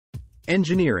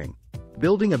Engineering.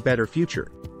 Building a Better Future,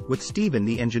 with Stephen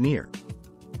the Engineer.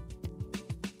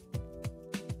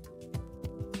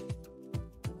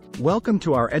 Welcome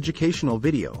to our educational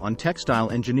video on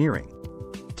textile engineering.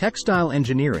 Textile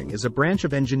engineering is a branch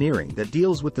of engineering that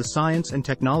deals with the science and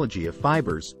technology of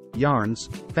fibers, yarns,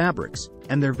 fabrics,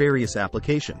 and their various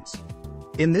applications.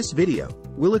 In this video,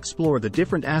 we'll explore the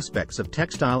different aspects of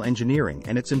textile engineering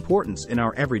and its importance in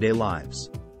our everyday lives.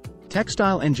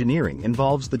 Textile engineering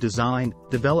involves the design,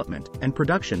 development, and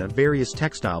production of various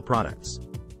textile products.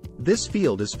 This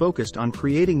field is focused on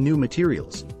creating new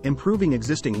materials, improving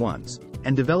existing ones,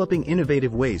 and developing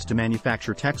innovative ways to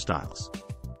manufacture textiles.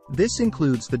 This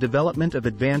includes the development of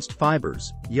advanced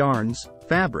fibers, yarns,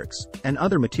 fabrics, and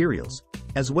other materials,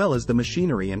 as well as the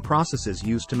machinery and processes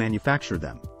used to manufacture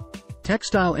them.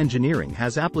 Textile engineering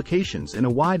has applications in a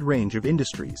wide range of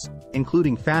industries,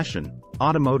 including fashion,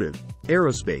 automotive,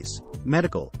 aerospace,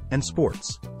 medical, and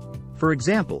sports. For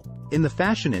example, in the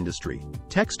fashion industry,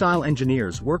 textile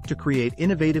engineers work to create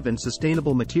innovative and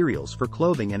sustainable materials for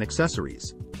clothing and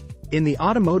accessories. In the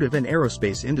automotive and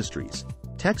aerospace industries,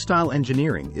 textile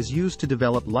engineering is used to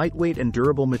develop lightweight and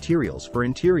durable materials for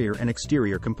interior and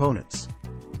exterior components.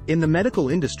 In the medical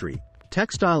industry,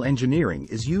 textile engineering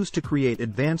is used to create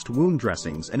advanced wound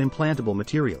dressings and implantable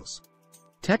materials.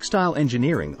 Textile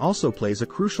engineering also plays a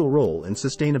crucial role in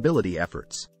sustainability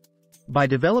efforts. By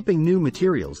developing new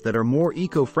materials that are more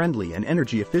eco-friendly and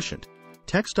energy efficient,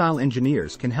 textile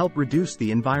engineers can help reduce the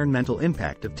environmental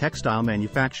impact of textile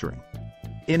manufacturing.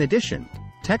 In addition,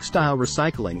 textile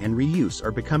recycling and reuse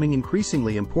are becoming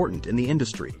increasingly important in the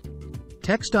industry.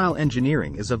 Textile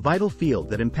engineering is a vital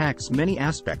field that impacts many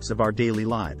aspects of our daily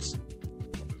lives.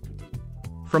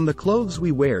 From the clothes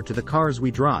we wear to the cars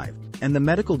we drive, and the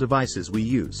medical devices we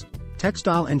use,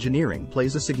 textile engineering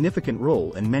plays a significant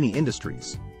role in many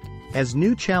industries. As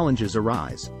new challenges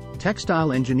arise,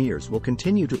 textile engineers will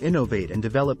continue to innovate and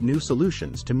develop new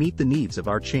solutions to meet the needs of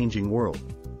our changing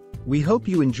world. We hope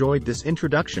you enjoyed this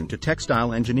introduction to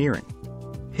textile engineering.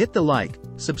 Hit the like,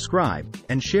 subscribe,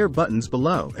 and share buttons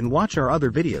below and watch our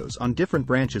other videos on different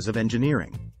branches of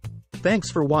engineering.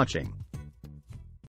 Thanks for watching.